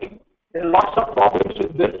 Right? There are lots of problems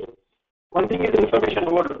with this. One thing is information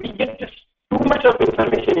overload. We get just too much of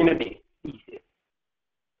information in a day these days.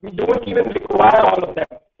 We don't even require all of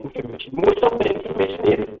that information. Most of the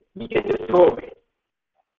information is we can just throw away.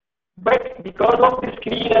 But because of the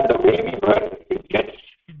screen and the way we work, it gets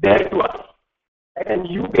there to us. Right? And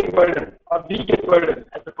you get burdened, or we get burdened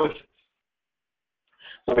as a person.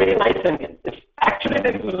 So very nice sentence. Actually,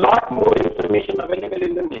 there is a lot more information available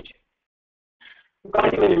in the nature. You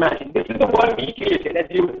can't even imagine. This is the world we created as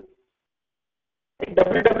humans. Like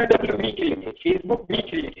www we created, Facebook we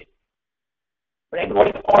created. Right? What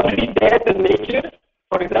is already there in nature,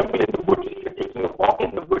 for example, in the woods, if you're taking a walk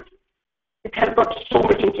in the woods, it has got so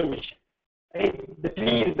much information. Right? The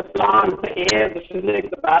trees, the plants, the air, the physics,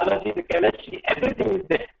 the biology, the chemistry, everything is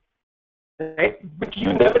there. Right? But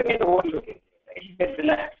you never get overlooked. Right? You get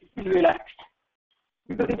relaxed. You feel relaxed.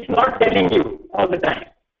 Because it's not telling you all the time.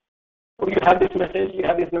 So you have this message, you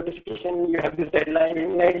have this notification, you have this deadline,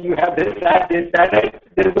 you have this, that, right?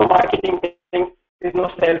 There is no marketing thing, there is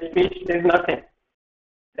no sales pitch, there is nothing.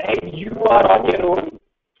 Right? You are on your own,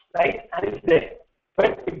 right? And it's there.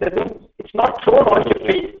 But it's not thrown on your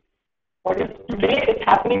face. What is today is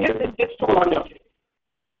happening is it gets thrown on your face.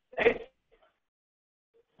 Right?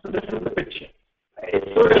 So this is the picture. Right? It's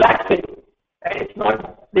so relaxing. Right? It's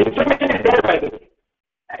not, the information is there by the way.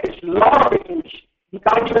 Right? It's a lot of information. You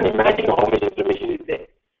can't even imagine how much information is there.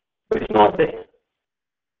 But it's not there.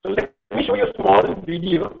 So let me show you a small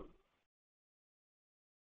video.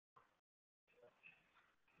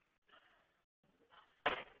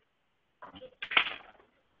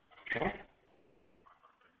 Okay.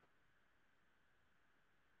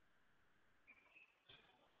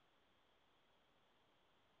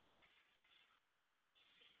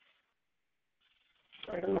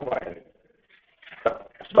 I don't know why.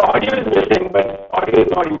 So audio is missing, but audio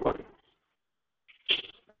is not important.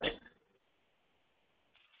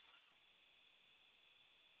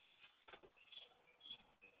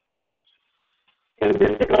 And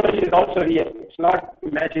this technology is also real. It's not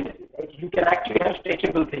imaginary. You can actually have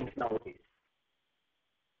stretchable things nowadays.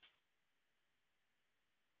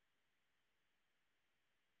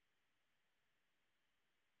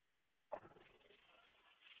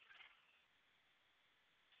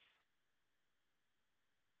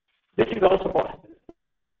 This is also possible.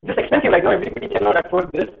 It's expensive, like no, everybody cannot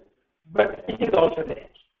afford this, but it is also there.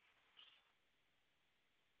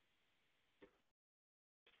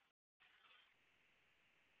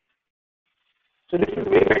 So this is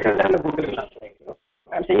way better than the Google Glass, right?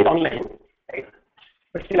 I'm saying it online, right?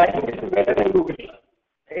 But still, I think this is better than Google Glass,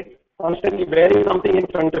 right? Constantly wearing something in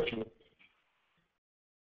front of you.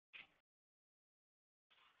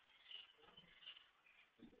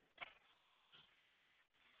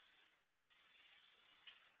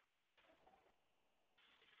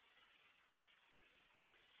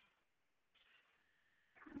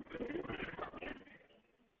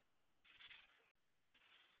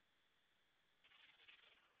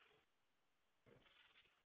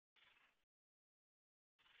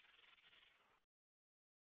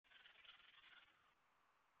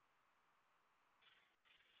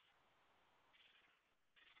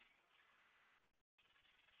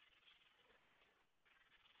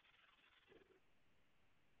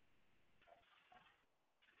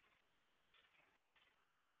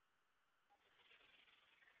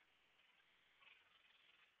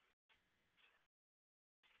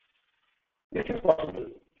 This is possible.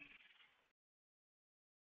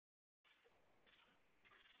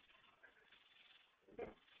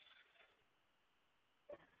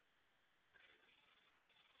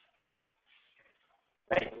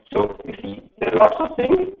 Right? So you see, there are lots of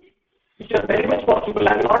things which are very much possible.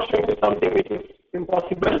 I'm not showing you something which is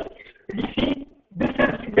impossible. You see, this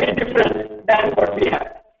is very different than what we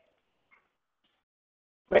have.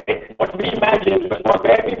 Right? What we imagine, but not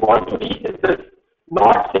where we want to reach is this,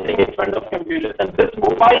 not sitting in front of computers. And this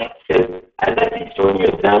mobile is, as I keep showing you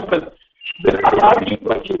examples, will allow you to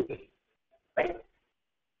achieve this. Right?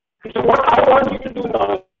 So what I want you to do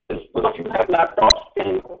now is, most of you have laptops,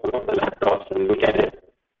 and open up the laptops and look at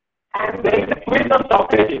it. And there is a quiz on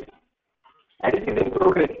Socrates, and it is in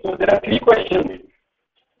progress. So there are 3 questions.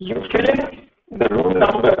 You fill in the room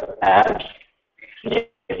number as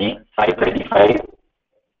 525.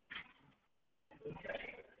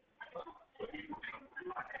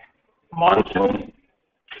 Monsoon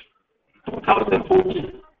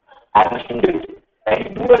 2014 as a student.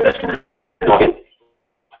 And you as a student login.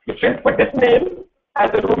 You fill put this name as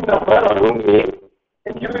a room number or room name,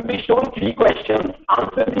 and you will be shown 3 questions.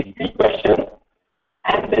 Answer these 3 questions,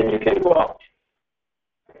 and then you can go out.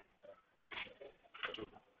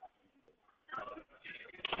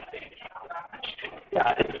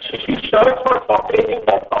 Yeah, if you search for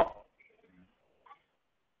operating.com.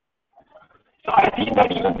 So I think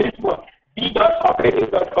that even this works.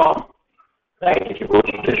 b.operating.com, right? If you go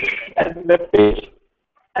to this as the web page,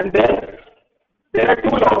 and then there are 2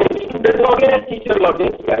 logins, student login and teacher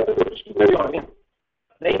login. So you have to go to student login,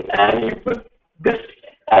 right? And you put this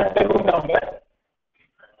as the room number,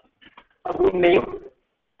 a room name,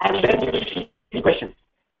 and then you will see 3 questions,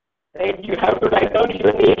 right? You have to write down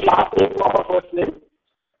your name, last name, comma, first name,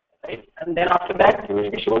 right? And then after that, you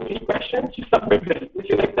will be shown 3 questions. You submit this. You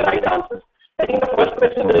select the right answers. I think the first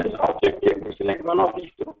question is objective. You select one of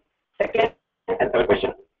these 2. Second and third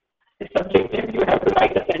question is subjective. You have to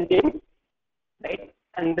write a sentence, right?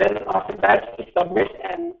 And then after that, you submit,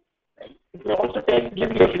 and it will also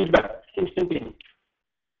give you feedback instantly.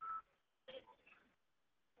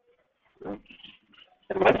 And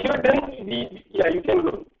once you're done, you can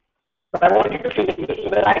go. But I want you to finish this so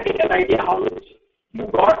that I get an idea how much you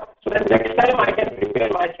got, so that next time I can prepare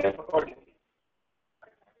myself accordingly.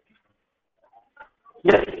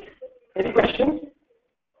 Yes. Any questions?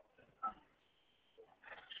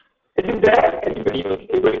 Is it there? Anybody was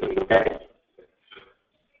able to look at it?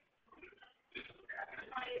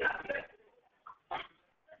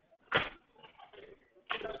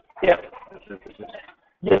 Yeah.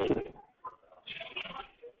 Yes.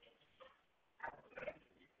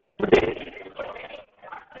 Today.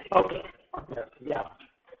 Okay. Yeah.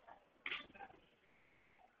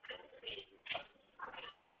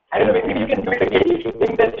 I don't know, maybe you can do it again. If you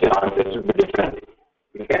think that your answer should be different,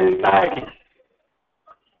 you can try again.